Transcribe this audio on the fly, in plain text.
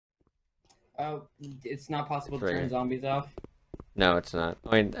Oh, it's not possible to Right turn here. zombies off? No, it's not.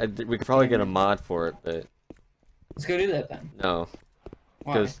 I mean, we could probably get a mod for it, but Let's go do that then. no.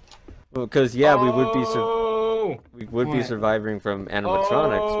 Why? Because yeah, we would be What? surviving from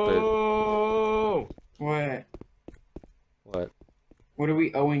animatronics, What? but what? What are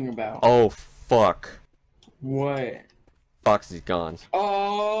we owing about? Oh fuck! What? Foxy's gone.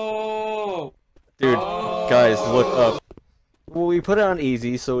 Oh! Dude, Oh! guys, look up. Well, we put it on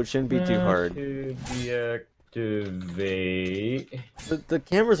easy, so it shouldn't be too hard. To deactivate The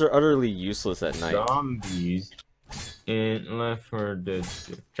cameras are utterly useless at night. zombies in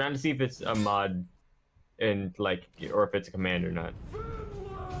L4D2. Trying to see if it's a mod, and like, or if it's a command or not.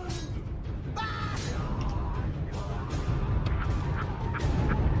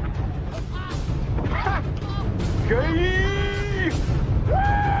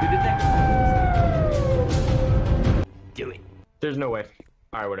 Do it. There's no way.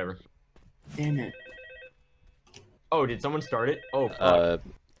 Alright, whatever. Damn it. Oh, did someone start it? Oh, fuck.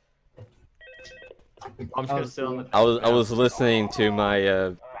 I'm just gonna sit on the... I was listening to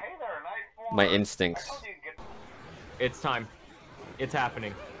my my instincts. It's time. It's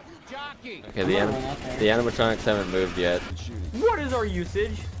happening. Okay, the animatronics haven't moved yet. What is our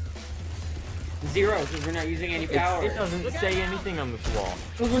usage? 0, because we're not using any power. It doesn't say anything on this wall.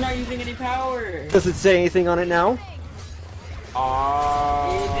 Because we're not using any power. Does it say anything on it now?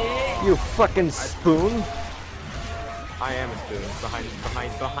 Is You fucking spoon! I am a spoon.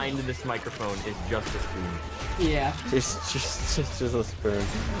 Behind this microphone is just a spoon. it? Yeah. Just a spoon.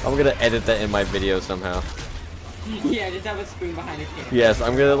 I'm gonna edit that in my video somehow. Yeah, just have a spoon behind a camera. Yes,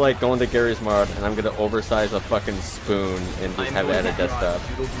 I'm gonna like go into Gary's mod and I'm gonna oversize a fucking spoon and just have it at a desktop.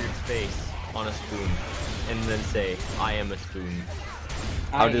 Doodle Beard's face on a spoon, and then say, "I am a spoon."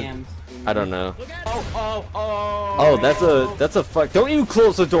 I just- am. I don't know. Oh! Oh, that's a fuck. Don't you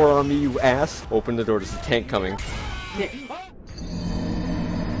close the door on me, you ass! Open the door. There's a tank coming. Hey,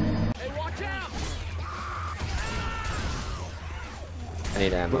 watch out! I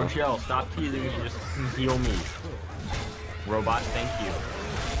need ammo. Rochelle, stop teasing me. Just heal me. Robot, thank you.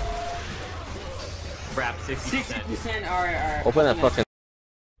 Crap, 60%. 60% are. Open that fucking.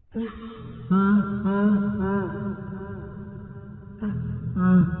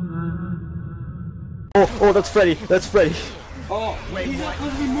 Oh, that's Freddy. That's Freddy. Oh, Wait, he's not what?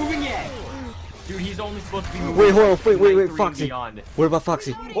 supposed to be moving yet. Dude, he's only supposed to be moving. Wait, hold on. Wait, Like 3 Foxy. and beyond. What about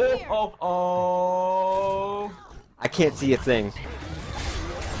Foxy? Oh! I can't see a thing.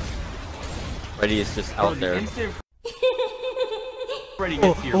 Freddy is just out there. Instant Freddy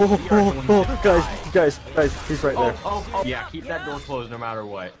gets here. Oh, we are going to die. guys, he's right there. Oh. Yeah, keep that door closed no matter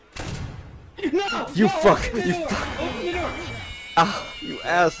what. No! You no, fuck! Open the You door! fuck! Open the door! Ah, you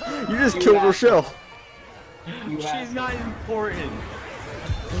ass! You just You killed ass. Rochelle. She's not important.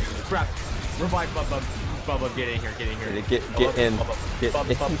 Crap. Revive Bubba, get in here, get in here. Get in. Get in.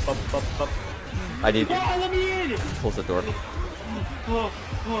 I need Oh, to let me in! close the door. Oh,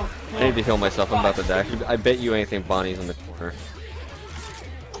 I need to heal myself. I'm about to die. I bet you anything Bonnie's in the corner.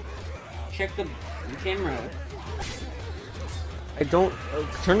 Check the camera. I don't...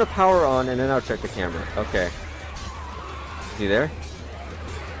 turn the power on and then I'll check the camera. Okay. Is he there?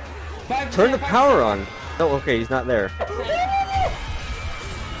 5%, Turn the 5%. power on! Oh, okay, he's not there.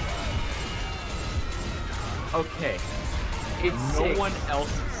 Okay. It's No 6. one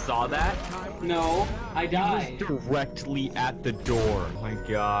else saw that. No, I He was died. directly at the door. Oh my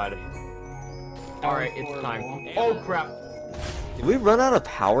god. Alright, it's time. Oh crap. Did we run out of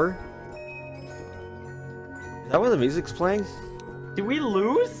power? Is that why the music's playing? Did we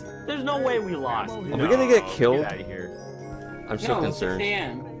lose? There's no way we lost. Are we gonna get killed? Get out of here. I'm so No, it was 6 concerned.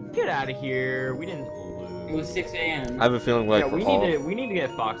 a.m. Get out of here. We didn't It lose. was 6 a.m. I have a feeling like Yeah, we're all... we need to get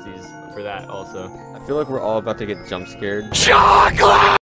Foxy's for that also. I feel like we're all about to get jump scared.